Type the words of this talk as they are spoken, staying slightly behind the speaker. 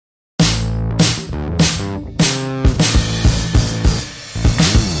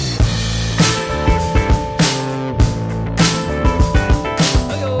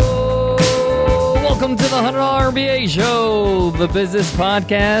MBA Show, the business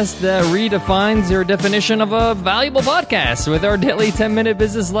podcast that redefines your definition of a valuable podcast with our daily 10-minute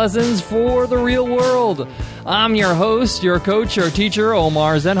business lessons for the real world. I'm your host, your coach, your teacher,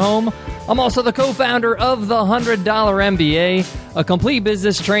 Omar Zenhom. I'm also the co-founder of the $100 MBA, a complete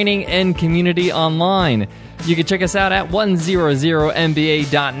business training and community online. You can check us out at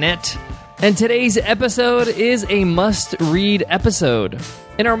 100mba.net. And today's episode is a must-read episode.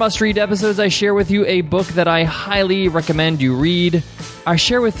 In our must-read episodes, I share with you a book that I highly recommend you read. I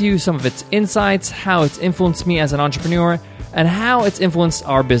share with you some of its insights, how it's influenced me as an entrepreneur, and how it's influenced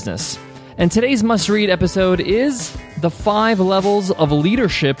our business. And today's must-read episode is The 5 Levels of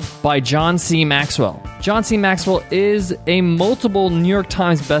Leadership by John C. Maxwell. John C. Maxwell is a multiple New York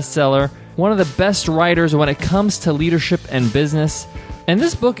Times bestseller, one of the best writers when it comes to leadership and business. And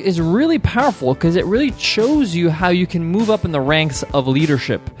this book is really powerful because it really shows you how you can move up in the ranks of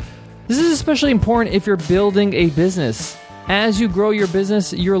leadership. This is especially important if you're building a business. As you grow your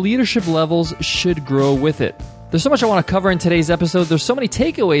business, your leadership levels should grow with it. There's so much I want to cover in today's episode. There's so many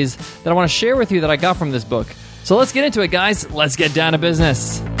takeaways that I want to share with you that I got from this book. So let's get into it, guys. Let's get down to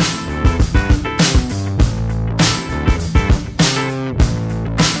business.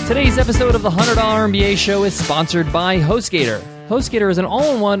 Today's episode of the $100 MBA Show is sponsored by HostGator. HostGator is an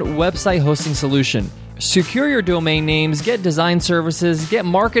all-in-one website hosting solution. Secure your domain names, get design services, get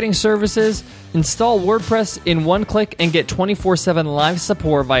marketing services, install WordPress in one click, and get 24/7 live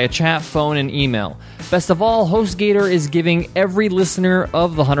support via chat, phone, and email. Best of all, HostGator is giving every listener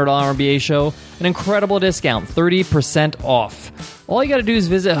of the $100 MBA Show an incredible discount, 30% off. All you got to do is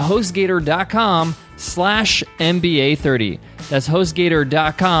visit HostGator.com/MBA30. That's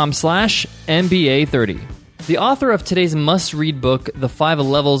HostGator.com/MBA30. The author of today's must-read book, The 5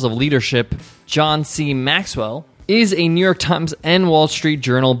 Levels of Leadership, John C. Maxwell, is a New York Times and Wall Street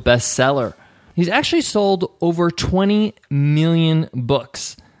Journal bestseller. He's actually sold over 20 million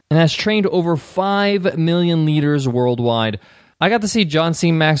books and has trained over 5 million leaders worldwide. I got to see John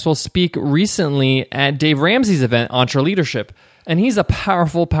C. Maxwell speak recently at Dave Ramsey's event, EntreLeadership, and he's a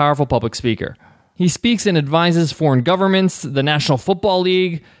powerful, powerful public speaker. He speaks and advises foreign governments, the National Football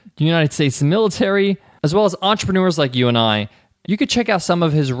League, the United States military, as well as entrepreneurs like you and I. You could check out some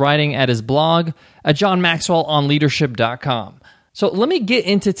of his writing at his blog at johnmaxwellonleadership.com. So let me get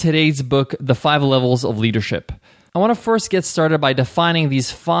into today's book, The 5 Levels of Leadership. I want to first get started by defining these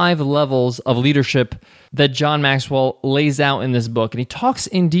 5 levels of leadership that John Maxwell lays out in this book. And he talks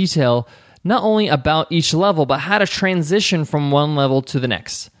in detail not only about each level, but how to transition from one level to the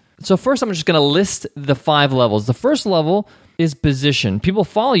next. So first, I'm just going to list the 5 levels. The first level is position. People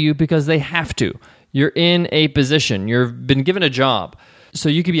follow you because they have to. You're in a position. You've been given a job. So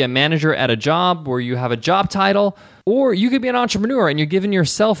you could be a manager at a job where you have a job title, or you could be an entrepreneur and you're giving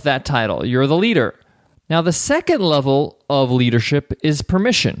yourself that title. You're the leader. Now, the second level of leadership is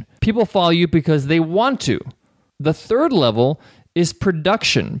permission. People follow you because they want to. The third level is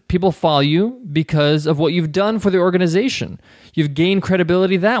production. People follow you because of what you've done for the organization. You've gained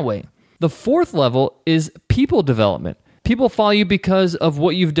credibility that way. The fourth level is people development. People follow you because of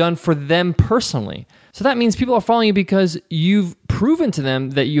what you've done for them personally. So that means people are following you because you've proven to them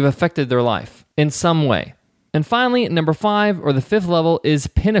that you've affected their life in some way. And finally, number 5, or the 5th level, is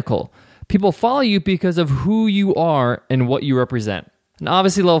pinnacle. People follow you because of who you are and what you represent. And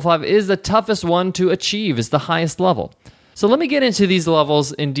obviously, level 5 is the toughest one to achieve. It's the highest level. So let me get into these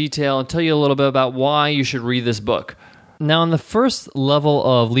levels in detail and tell you a little bit about why you should read this book. Now, in the first level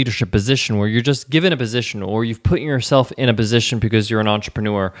of leadership position, where you're just given a position or you've put yourself in a position because you're an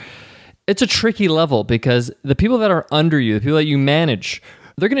entrepreneur, it's a tricky level because the people that are under you, the people that you manage,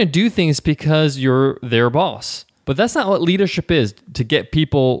 they're going to do things because you're their boss. But that's not what leadership is, to get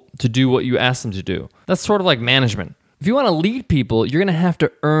people to do what you ask them to do. That's sort of like management. If you want to lead people, you're going to have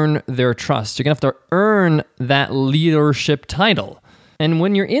to earn their trust. You're going to have to earn that leadership title. And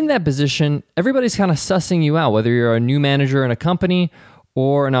when you're in that position, everybody's kind of sussing you out, whether you're a new manager in a company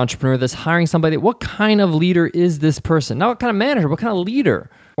or an entrepreneur that's hiring somebody. What kind of leader is this person? Not what kind of manager, what kind of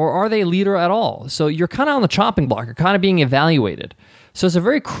leader? Or are they a leader at all? So you're kind of on the chopping block. You're kind of being evaluated. So it's a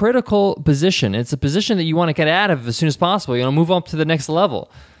very critical position. It's a position that you want to get out of as soon as possible. You want to move up to the next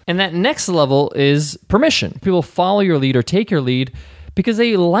level. And that next level is permission. People follow your lead or take your lead because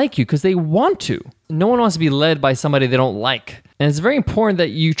they like you, because they want to. No one wants to be led by somebody they don't like. And it's very important that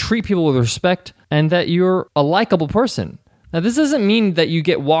you treat people with respect and that you're a likable person. Now, this doesn't mean that you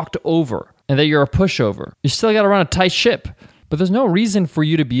get walked over and that you're a pushover. You still got to run a tight ship, but there's no reason for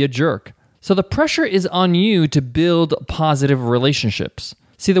you to be a jerk. So the pressure is on you to build positive relationships.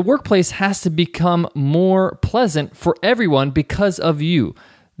 See, the workplace has to become more pleasant for everyone because of you.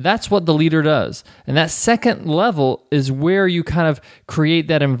 That's what the leader does. And that second level is where you kind of create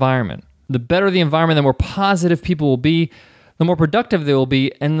that environment. The better the environment, the more positive people will be, the more productive they will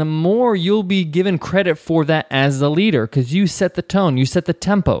be, and the more you'll be given credit for that as the leader because you set the tone, you set the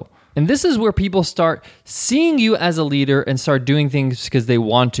tempo. And this is where people start seeing you as a leader and start doing things because they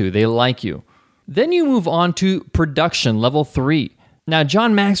want to, they like you. Then you move on to production, level 3. Now,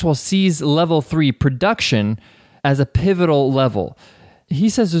 John Maxwell sees level 3, production, as a pivotal level. He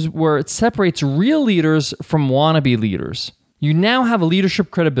says is where it separates real leaders from wannabe leaders. You now have a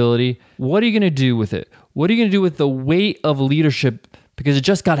leadership credibility. What are you going to do with it? What are you going to do with the weight of leadership? Because it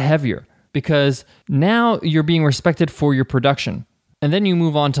just got heavier. Because now you're being respected for your production. And then you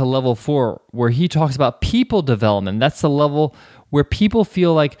move on to level 4, where he talks about people development. That's the level where people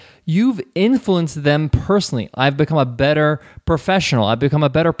feel like you've influenced them personally. I've become a better professional. I've become a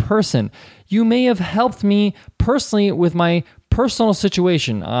better person. You may have helped me personally with my personal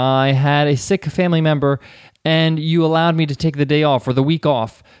situation. I had a sick family member, and you allowed me to take the day off or the week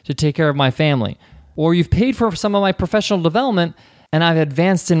off to take care of my family. Or you've paid for some of my professional development, and I've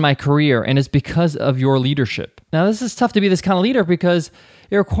advanced in my career, and it's because of your leadership. Now, this is tough to be this kind of leader because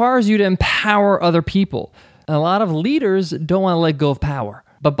it requires you to empower other people. And a lot of leaders don't want to let go of power.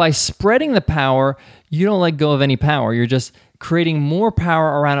 But by spreading the power, you don't let go of any power. You're just creating more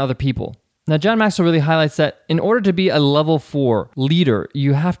power around other people. Now, John Maxwell really highlights that in order to be a level 4 leader,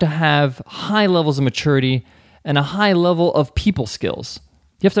 you have to have high levels of maturity and a high level of people skills.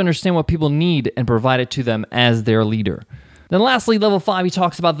 You have to understand what people need and provide it to them as their leader. Then lastly, level 5, he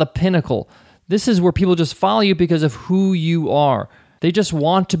talks about the pinnacle. This is where people just follow you because of who you are. They just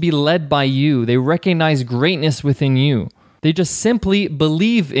want to be led by you. They recognize greatness within you. They just simply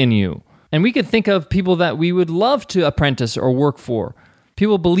believe in you. And we could think of people that we would love to apprentice or work for.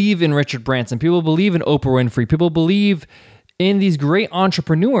 People believe in Richard Branson. People believe in Oprah Winfrey. People believe in these great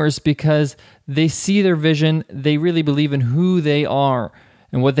entrepreneurs because they see their vision. They really believe in who they are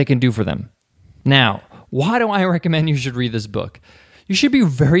and what they can do for them. Now, why do I recommend you should read this book? You should be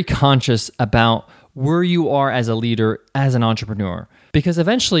very conscious about where you are as a leader, as an entrepreneur, because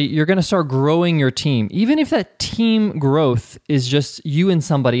eventually you're going to start growing your team. Even if that team growth is just you and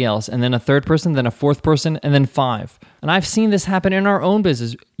somebody else, and then a third person, then a fourth person, and then 5. And I've seen this happen in our own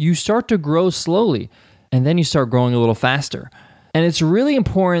business. You start to grow slowly, and then you start growing a little faster. And it's really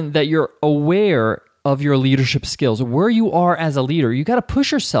important that you're aware of your leadership skills, where you are as a leader. You got to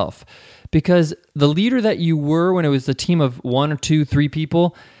push yourself, because the leader that you were when it was a team of 1 or 2, 3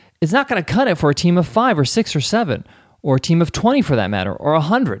 people is not going to cut it for a team of 5 or 6 or 7, or a team of 20 for that matter, or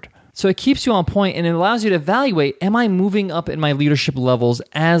 100. So it keeps you on point and it allows you to evaluate, am I moving up in my leadership levels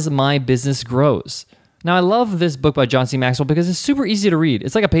as my business grows? Now, I love this book by John C. Maxwell because it's super easy to read.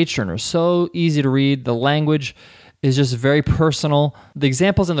 It's like a page turner, so easy to read. The language is just very personal. The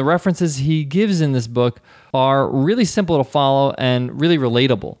examples and the references he gives in this book are really simple to follow and really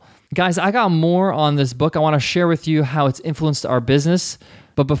relatable. Guys, I got more on this book. I want to share with you how it's influenced our business.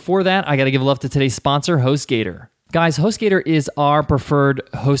 But before that, I got to give love to today's sponsor, HostGator. Guys, HostGator is our preferred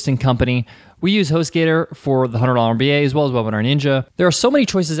hosting company. We use HostGator for the $100 MBA as well as Webinar Ninja. There are so many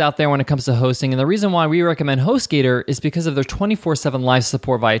choices out there when it comes to hosting, and the reason why we recommend HostGator is because of their 24/7 live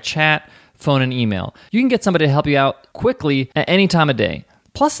support via chat, phone, and email. You can get somebody to help you out quickly at any time of day.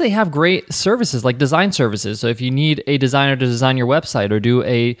 Plus, they have great services like design services. So if you need a designer to design your website or do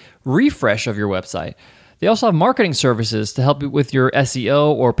a refresh of your website. They also have marketing services to help you with your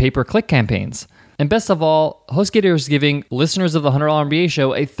SEO or pay-per-click campaigns. And best of all, HostGator is giving listeners of the $100 MBA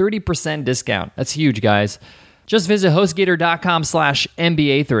show a 30% discount. That's huge, guys. Just visit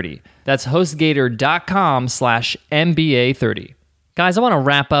HostGator.com/MBA30. That's HostGator.com/MBA30. Guys, I want to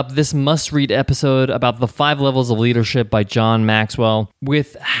wrap up this must-read episode about the 5 levels of leadership by John Maxwell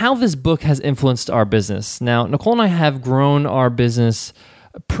with how this book has influenced our business. Now, Nicole and I have grown our business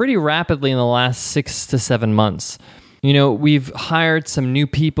pretty rapidly in the last 6 to 7 months. You know, we've hired some new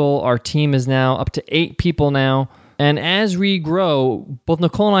people. Our team is now up to 8 people now. And as we grow, both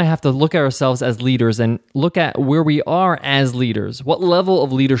Nicole and I have to look at ourselves as leaders and look at where we are as leaders. What level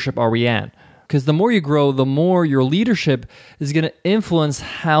of leadership are we at? Because the more you grow, the more your leadership is going to influence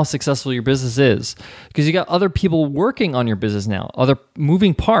how successful your business is. Because you got other people working on your business now, other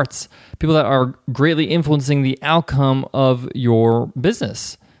moving parts, people that are greatly influencing the outcome of your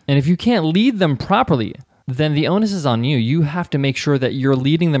business. And if you can't lead them properly, then the onus is on you. You have to make sure that you're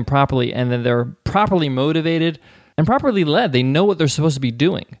leading them properly and that they're properly motivated and properly led. They know what they're supposed to be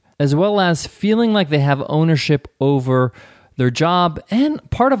doing, as well as feeling like they have ownership over their job and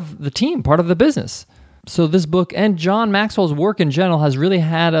part of the team, part of the business. So this book and John Maxwell's work in general has really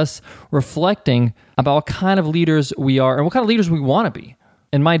had us reflecting about what kind of leaders we are and what kind of leaders we want to be.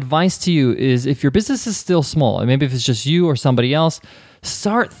 And my advice to you is if your business is still small, and maybe if it's just you or somebody else,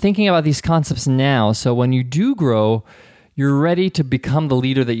 start thinking about these concepts now so when you do grow, you're ready to become the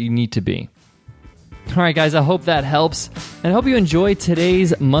leader that you need to be. All right, guys, I hope that helps. And I hope you enjoyed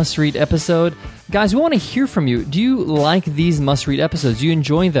today's must-read episode. Guys, we want to hear from you. Do you like these must-read episodes? Do you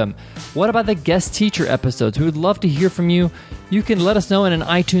enjoy them? What about the guest teacher episodes? We would love to hear from you. You can let us know in an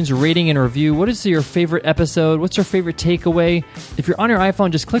iTunes rating and review. What is your favorite episode? What's your favorite takeaway? If you're on your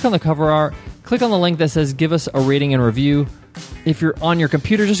iPhone, just click on the cover art. Click on the link that says give us a rating and review. If you're on your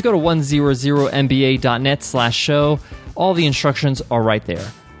computer, just go to 100mba.net/show. All the instructions are right there.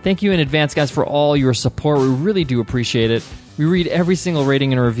 Thank you in advance, guys, for all your support. We really do appreciate it. We read every single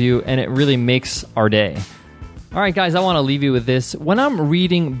rating and review, and it really makes our day. All right, guys, I want to leave you with this. When I'm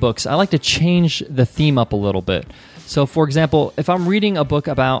reading books, I like to change the theme up a little bit. So, for example, if I'm reading a book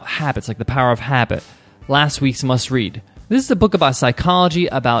about habits, like The Power of Habit, last week's must read. This is a book about psychology,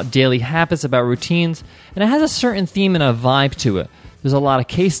 about daily habits, about routines, and it has a certain theme and a vibe to it. There's a lot of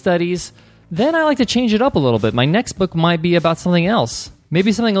case studies. Then I like to change it up a little bit. My next book might be about something else.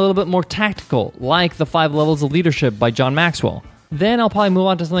 Maybe something a little bit more tactical, like The 5 Levels of Leadership by John Maxwell. Then I'll probably move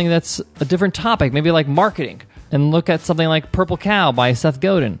on to something that's a different topic, maybe like marketing, and look at something like Purple Cow by Seth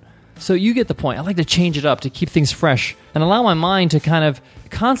Godin. So you get the point. I like to change it up to keep things fresh and allow my mind to kind of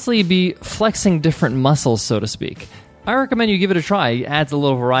constantly be flexing different muscles, so to speak. I recommend you give it a try. It adds a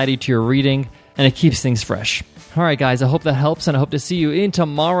little variety to your reading, and it keeps things fresh. All right, guys, I hope that helps, and I hope to see you in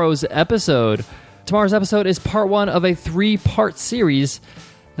tomorrow's episode. Tomorrow's episode is part 1 of a 3-part series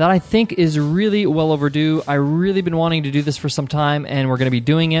that I think is really well overdue. I've really been wanting to do this for some time, and we're going to be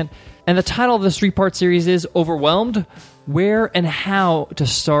doing it. And the title of this 3-part series is Overwhelmed: Where and How to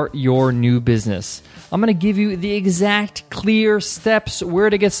Start Your New Business. I'm going to give you the exact clear steps where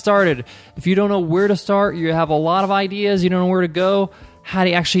to get started. If you don't know where to start, you have a lot of ideas, you don't know where to go, how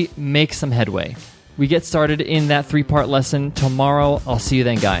to actually make some headway. We get started in that 3-part lesson tomorrow. I'll see you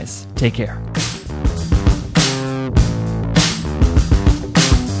then, guys. Take care.